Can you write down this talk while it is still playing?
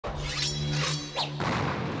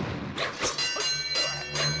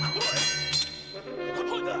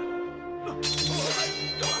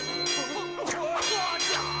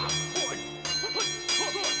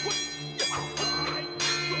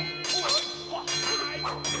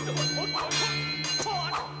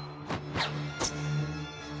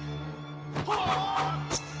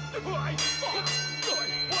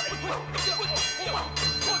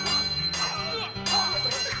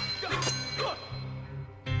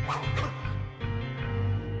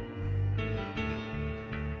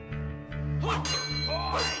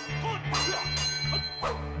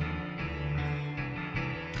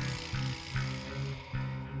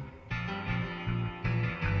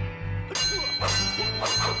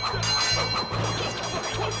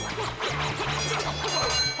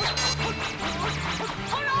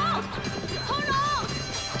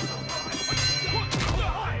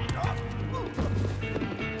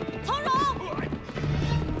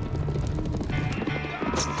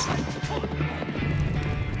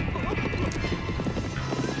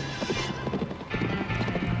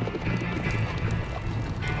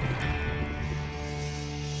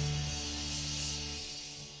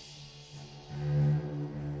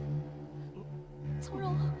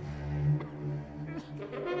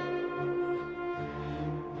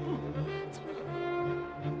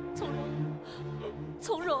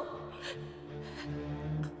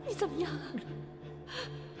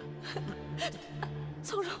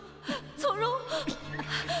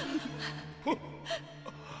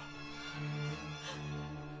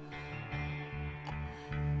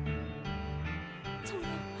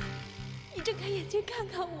看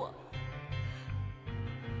看我，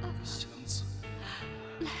祥子，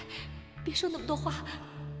来，别说那么多话，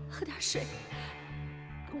喝点水。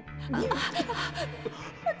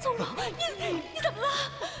从容，你怎么了？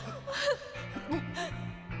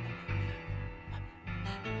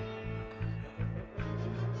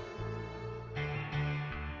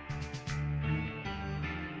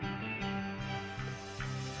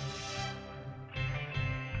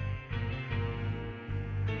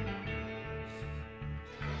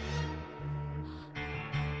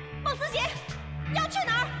孟思杰，你要去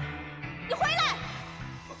哪儿？你回来！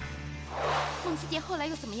孟思杰后来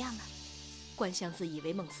又怎么样了？关湘子以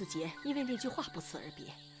为孟思杰因为那句话不辞而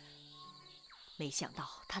别，没想到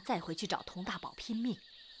他再回去找佟大宝拼命。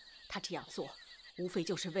他这样做，无非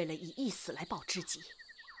就是为了以一死来报知己。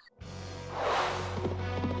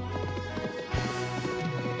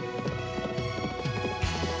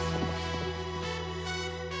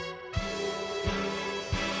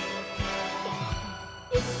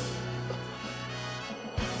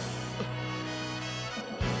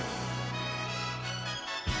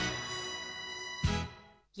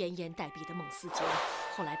奄奄待毙的孟思杰，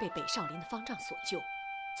后来被北少林的方丈所救，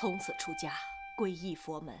从此出家皈依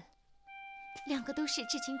佛门。两个都是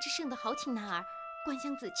至情至圣的豪情男儿，关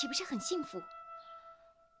湘子岂不是很幸福？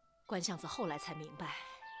关湘子后来才明白，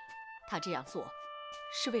他这样做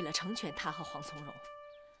是为了成全他和黄从容。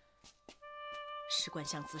使关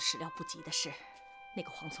湘子始料不及的是，那个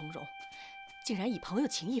黄从容竟然以朋友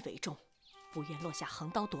情谊为重，不愿落下横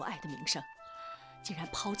刀夺爱的名声，竟然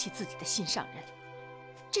抛弃自己的心上人。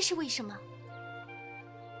这是为什么？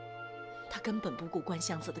他根本不顾关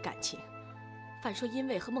湘子的感情，反说因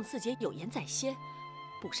为和孟思杰有言在先，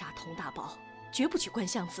不杀佟大宝，绝不娶关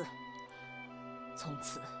湘子。从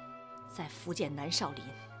此，在福建南少林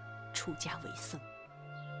出家为僧。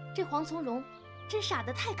这黄从容真傻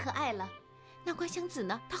得太可爱了。那关湘子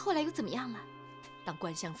呢？他后来又怎么样了？当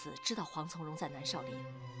关湘子知道黄从容在南少林，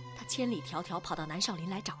他千里迢迢跑到南少林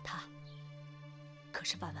来找他。可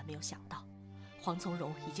是万万没有想到，黄从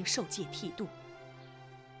容已经受戒剃度。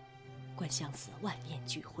关湘子万念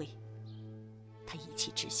俱灰，他一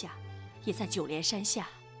气之下，也在九莲山下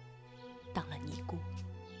当了尼姑。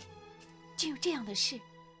竟有这样的事，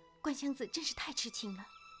关湘子真是太痴情了。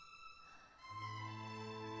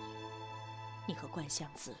你和关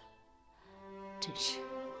湘子真是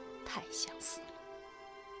太相似了。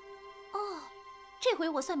哦，这回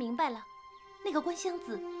我算明白了，那个关湘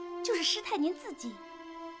子就是师太您自己。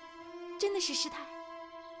真的是师太。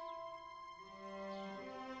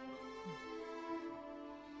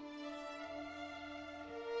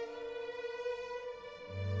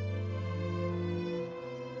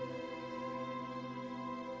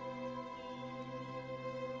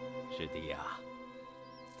师弟呀，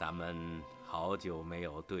咱们好久没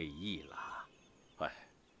有对弈了。哎，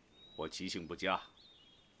我记性不佳。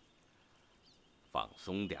放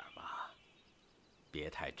松点吧，别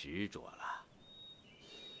太执着了。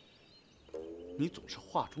你总是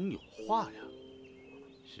话中有话呀。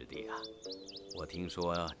师弟啊，我听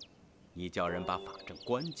说你叫人把法正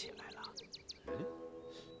关起来了。哎，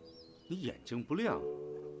你眼睛不亮，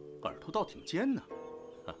耳朵倒挺尖呢。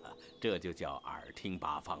哈哈，这就叫耳听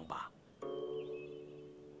八方吧。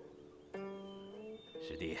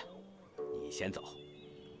师弟，你先走。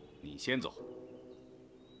你先走。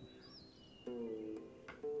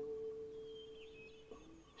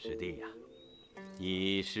师弟呀，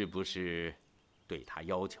你是不是对他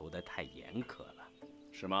要求的太严苛了？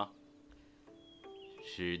是吗？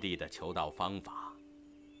师弟的求道方法，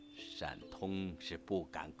闪通是不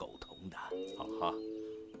敢苟同的。哈哈，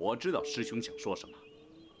我知道师兄想说什么。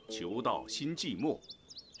求道心寂寞，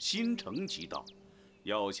心诚即道。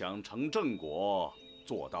要想成正果，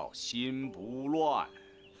做到心不乱。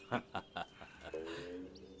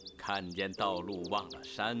看见道路忘了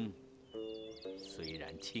山，虽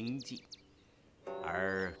然清寂；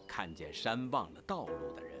而看见山忘了道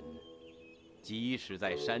路的人，即使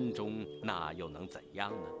在山中，那又能怎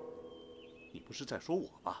样呢？你不是在说我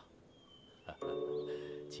吧？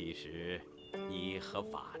其实你和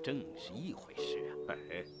法正是一回事啊。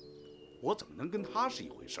哎，我怎么能跟他是一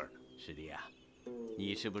回事呢？师弟啊，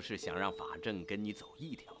你是不是想让法正跟你走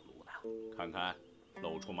一条路呢？看看，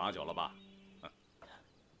露出马脚了吧？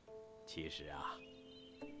其实啊，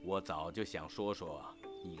我早就想说说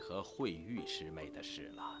你和慧玉师妹的事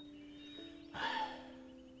了。唉，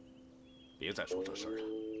别再说这事儿了。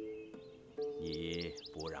你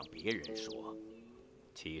不让别人说，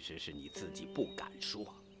其实是你自己不敢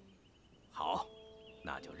说。好，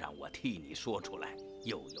那就让我替你说出来，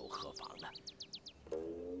又有何妨呢？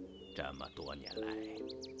这么多年来，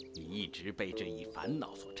你一直被这一烦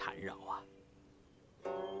恼所缠绕啊。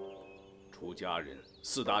出家人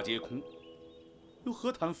四大皆空，又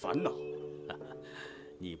何谈烦恼？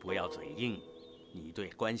你不要嘴硬，你对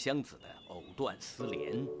关湘子的藕断丝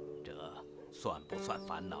连，这算不算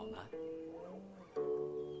烦恼呢？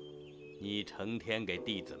你成天给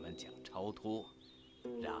弟子们讲超脱，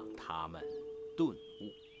让他们顿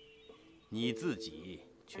悟，你自己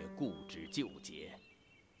却固执纠结，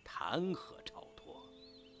谈何超脱？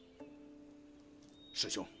师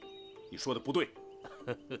兄，你说的不对。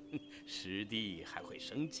师弟还会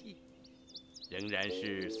生气？仍然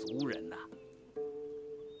是俗人呐。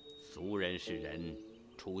俗人是人，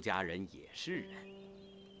出家人也是人，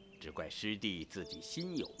只怪师弟自己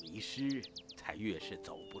心有迷失，才越是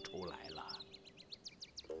走不出来了。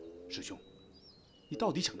师兄，你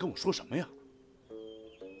到底想跟我说什么呀？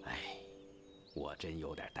哎，我真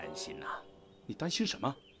有点担心呐。你担心什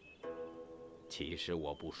么？其实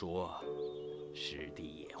我不说，师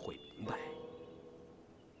弟也会明白。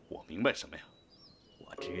我明白什么呀？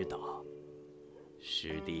我知道，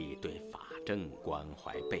师弟对法正关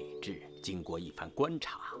怀备至，经过一番观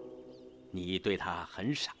察，你对他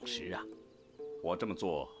很赏识啊。我这么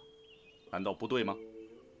做，难道不对吗？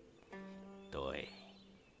对，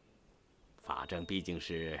法正毕竟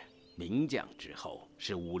是名将之后，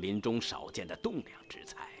是武林中少见的栋梁之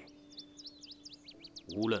才。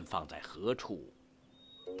无论放在何处，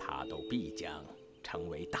他都必将成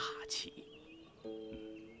为大器。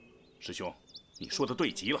师兄，你说的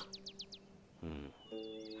对极了。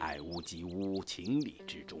爱屋及乌，情理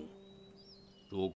之中。如